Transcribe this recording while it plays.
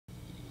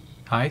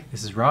Hi,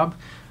 this is Rob.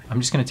 I'm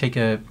just going to take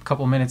a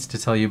couple minutes to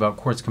tell you about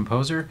Quartz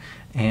Composer,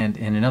 and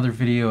in another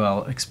video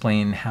I'll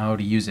explain how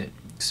to use it.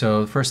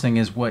 So the first thing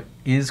is, what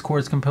is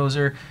Quartz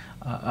Composer?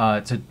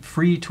 It's a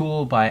free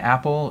tool by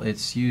Apple.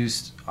 It's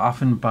used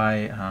often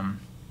by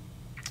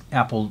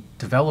Apple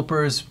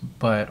developers,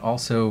 but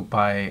also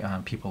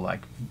by people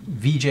like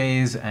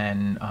VJs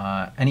and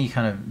any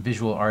kind of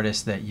visual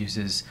artist that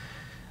uses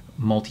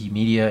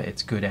multimedia.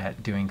 It's good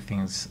at doing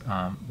things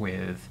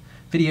with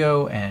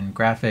video and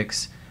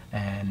graphics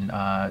and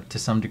to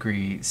some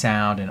degree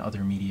sound and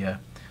other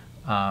media.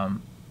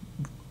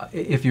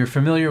 If you're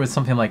familiar with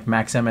something like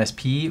Max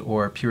MSP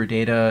or Pure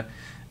Data,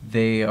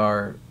 they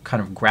are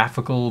kind of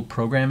graphical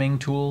programming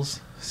tools.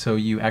 So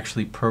you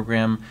actually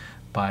program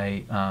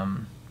by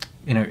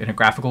in a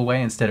graphical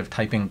way instead of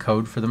typing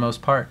code for the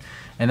most part.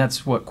 And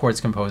that's what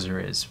Quartz Composer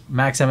is.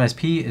 Max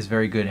MSP is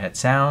very good at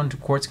sound.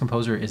 Quartz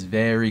Composer is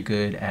very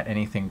good at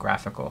anything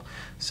graphical.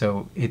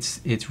 So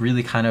it's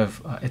really kind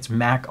of, it's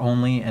Mac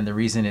only, and the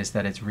reason is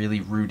that it's really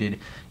rooted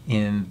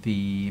in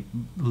the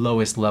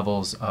lowest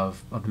levels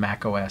of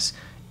Mac OS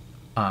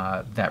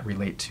that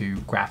relate to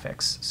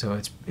graphics.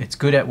 So it's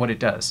good at what it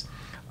does.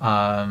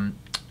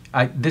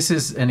 This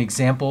is an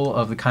example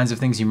of the kinds of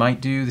things you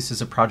might do. This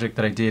is a project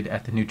that I did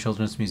at the New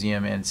Children's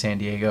Museum in San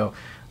Diego.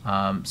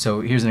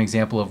 So here's an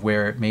example of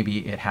where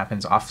maybe it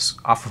happens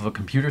off of a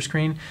computer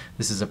screen.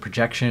 This is a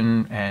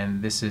projection,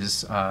 and this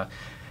is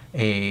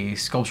a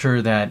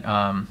sculpture that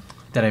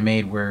that I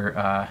made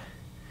where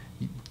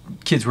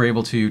kids were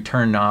able to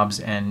turn knobs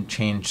and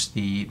change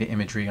the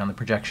imagery on the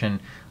projection.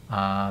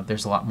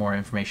 There's a lot more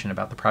information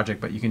about the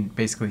project, but you can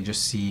basically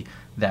just see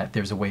that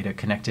there's a way to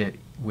connect it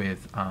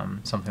with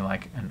something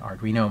like an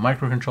Arduino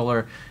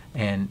microcontroller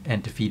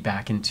and to feed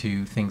back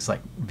into things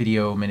like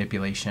video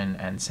manipulation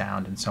and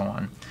sound and so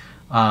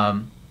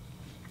on.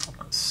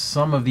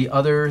 Some of the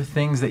other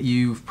things that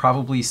you've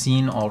probably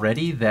seen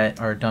already that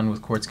are done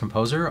with Quartz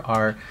Composer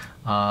are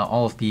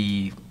all of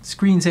the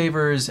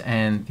screensavers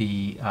and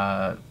the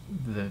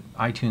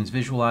iTunes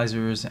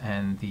visualizers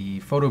and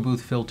the photo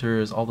booth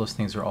filters. All those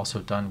things are also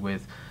done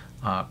with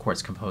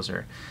Quartz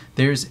Composer.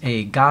 There's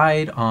a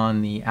guide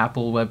on the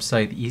Apple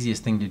website. The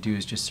easiest thing to do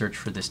is just search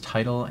for this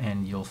title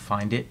and you'll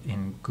find it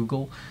in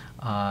Google.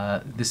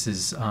 This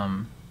is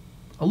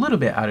a little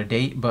bit out of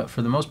date, but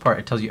for the most part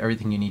it tells you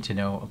everything you need to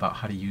know about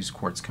how to use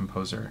Quartz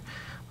Composer.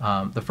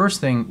 The first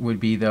thing would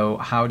be, though,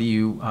 how do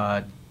you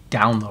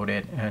download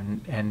it?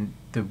 And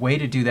the way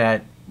to do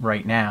that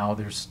right now,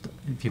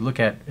 if you look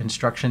at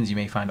instructions, you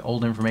may find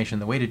old information.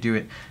 The way to do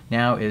it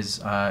now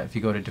is if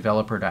you go to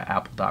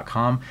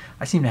developer.apple.com.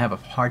 I seem to have a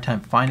hard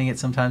time finding it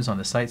sometimes on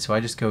the site, so I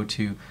just go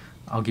to,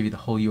 I'll give you the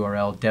whole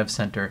URL,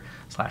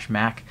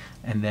 devcenter/Mac,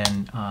 and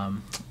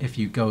then if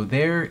you go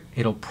there,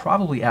 it'll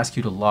probably ask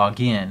you to log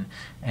in,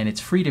 and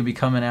it's free to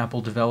become an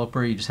Apple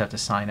developer. You just have to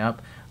sign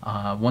up.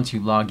 Once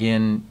you log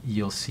in,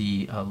 you'll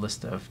see a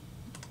list of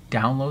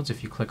downloads.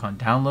 If you click on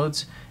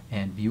downloads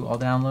and view all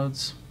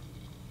downloads,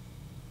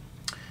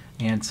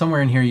 and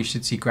somewhere in here you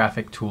should see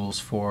graphic tools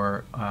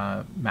for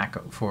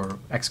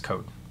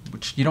Xcode,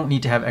 which you don't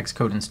need to have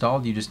Xcode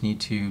installed. You just need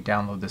to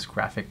download this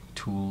graphics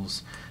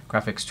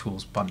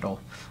tools bundle.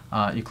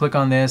 You click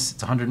on this,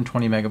 it's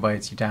 120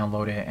 megabytes, you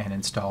download it and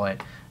install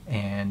it,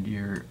 and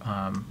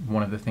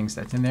one of the things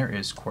that's in there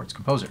is Quartz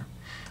Composer.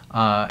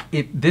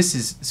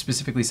 This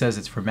specifically says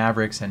it's for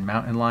Mavericks and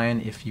Mountain Lion.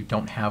 If you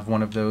don't have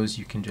one of those,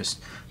 you can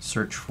just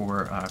search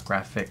for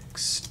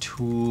graphics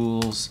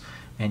tools,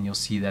 and you'll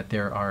see that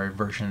there are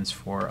versions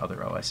for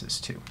other OSs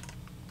too,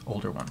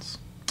 older ones.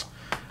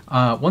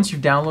 Once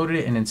you've downloaded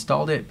it and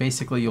installed it,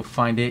 basically you'll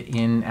find it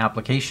in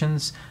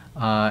Applications,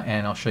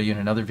 and I'll show you in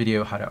another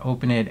video how to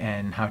open it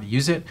and how to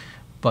use it.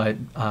 But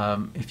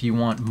if you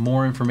want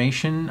more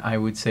information, I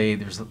would say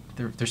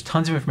there's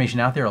tons of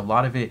information out there. A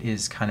lot of it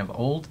is kind of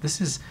old.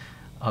 This is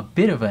a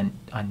bit of a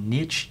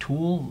niche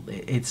tool.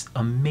 It's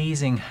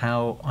amazing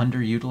how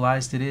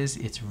underutilized it is.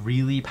 It's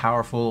really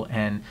powerful,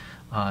 and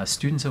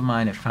students of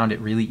mine have found it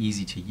really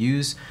easy to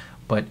use,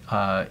 but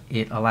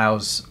it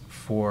allows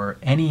for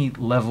any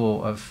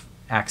level of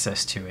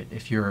access to it.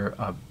 If you're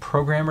a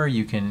programmer,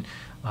 you can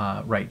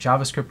write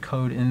JavaScript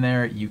code in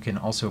there. You can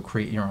also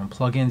create your own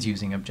plugins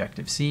using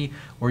Objective-C,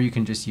 or you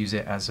can just use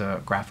it as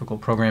a graphical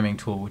programming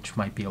tool, which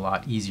might be a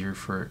lot easier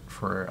for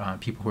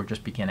people who are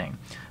just beginning.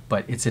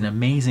 But it's an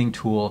amazing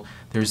tool.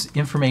 There's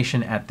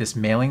information at this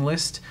mailing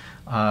list.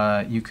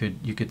 You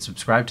could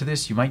subscribe to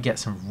this. You might get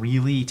some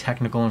really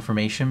technical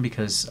information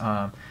because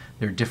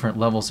there are different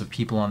levels of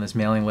people on this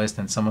mailing list,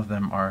 and some of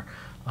them are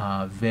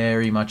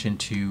very much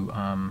into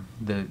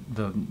the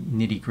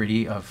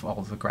nitty-gritty of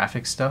all the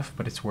graphics stuff,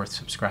 but it's worth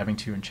subscribing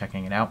to and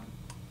checking it out.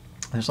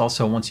 There's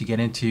also, once you get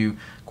into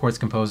Quartz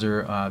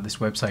Composer, this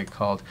website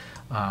called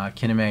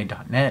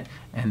kineme.net,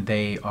 and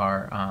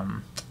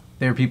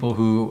they're people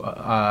who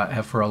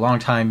have for a long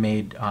time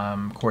made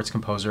Quartz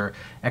Composer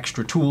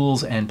extra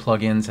tools and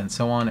plugins and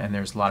so on, and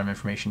there's a lot of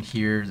information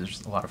here.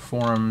 There's a lot of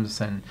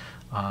forums and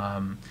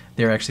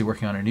They're actually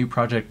working on a new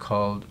project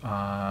called,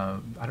 I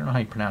don't know how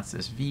you pronounce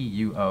this,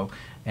 VUO.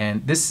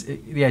 And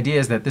the idea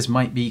is that this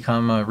might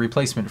become a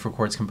replacement for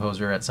Quartz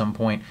Composer at some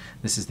point.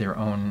 This is their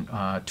own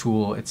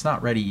tool. It's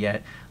not ready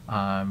yet.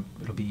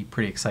 It'll be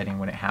pretty exciting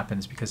when it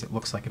happens because it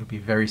looks like it'll be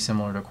very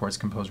similar to Quartz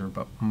Composer,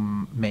 but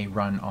may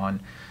run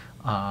on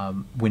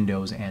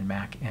Windows and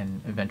Mac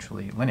and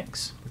eventually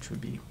Linux, which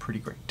would be pretty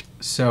great.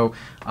 So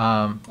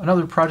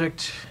another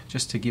project,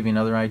 just to give you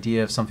another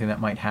idea of something that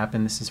might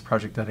happen, this is a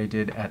project that I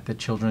did at the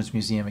Children's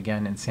Museum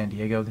again in San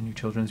Diego, the new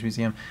Children's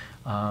Museum.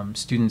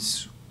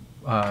 Students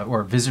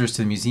or visitors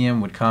to the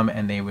museum would come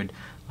and they would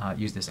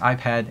use this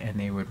iPad and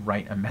they would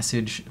write a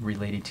message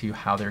related to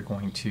how they're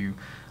going to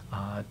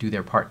do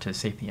their part to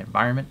save the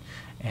environment.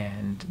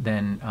 And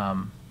then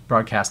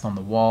broadcast on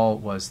the wall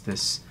was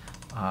this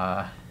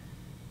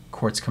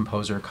Quartz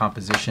Composer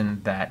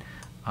composition that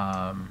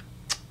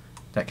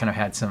that kind of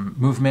had some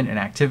movement and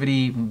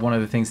activity. One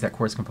of the things that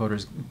Quartz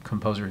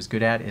Composer is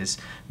good at is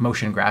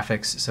motion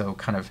graphics, so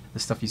kind of the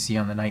stuff you see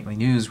on the nightly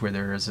news where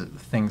there's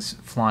things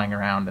flying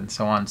around and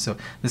so on. So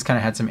this kind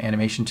of had some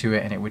animation to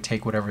it, and it would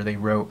take whatever they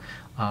wrote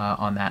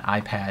on that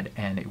iPad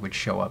and it would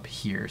show up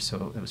here.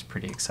 So it was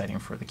pretty exciting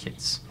for the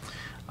kids.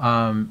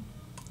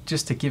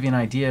 Just to give you an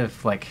idea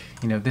of, like,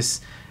 you know,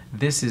 this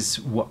is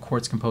what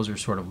Quartz Composer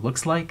sort of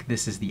looks like.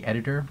 This is the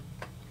editor.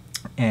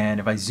 And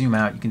if I zoom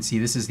out, you can see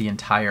this is the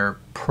entire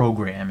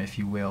program, if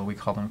you will. We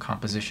call them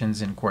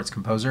compositions in Quartz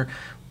Composer,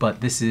 but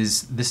this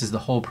is the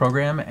whole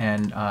program.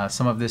 And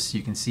some of this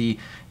you can see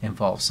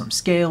involves some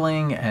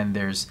scaling, and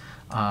there's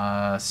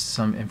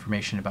some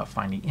information about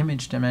finding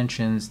image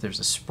dimensions. There's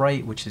a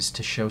sprite, which is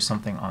to show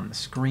something on the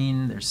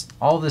screen. There's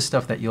all this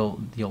stuff that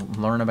you'll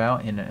learn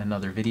about in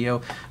another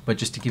video. But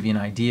just to give you an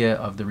idea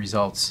of the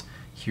results,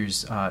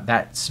 here's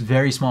that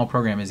very small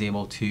program is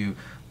able to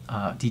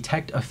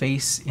detect a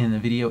face in the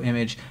video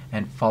image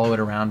and follow it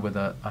around with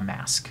a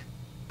mask.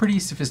 Pretty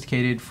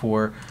sophisticated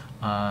for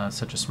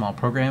such a small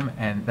program,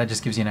 and that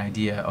just gives you an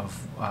idea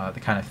of the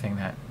kind of thing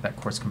that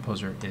Quartz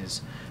Composer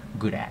is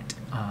good at.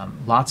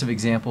 Lots of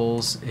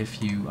examples.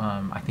 If you,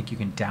 I think you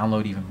can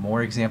download even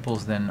more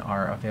examples than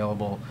are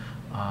available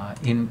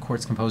in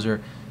Quartz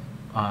Composer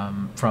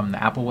from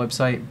the Apple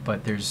website,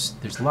 but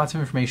there's lots of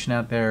information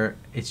out there.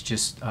 It's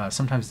just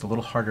sometimes it's a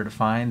little harder to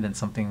find than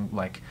something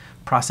like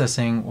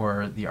processing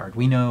or the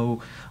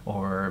Arduino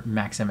or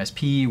Max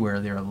MSP, where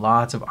there are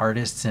lots of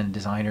artists and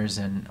designers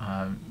and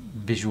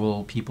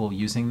visual people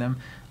using them.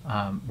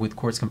 With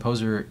Quartz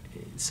Composer,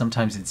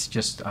 sometimes it's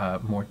just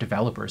more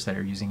developers that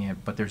are using it,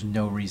 but there's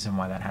no reason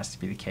why that has to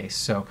be the case.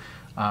 So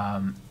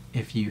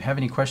if you have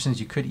any questions,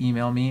 you could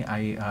email me.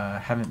 I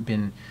haven't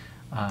been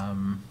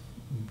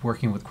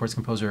working with Quartz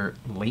Composer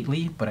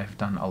lately, but I've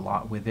done a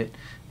lot with it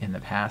in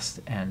the past,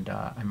 and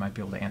I might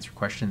be able to answer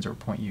questions or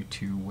point you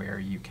to where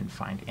you can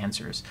find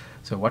answers.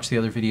 So watch the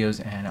other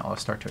videos and I'll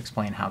start to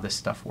explain how this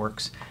stuff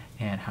works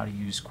and how to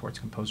use Quartz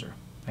Composer.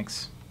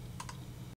 Thanks.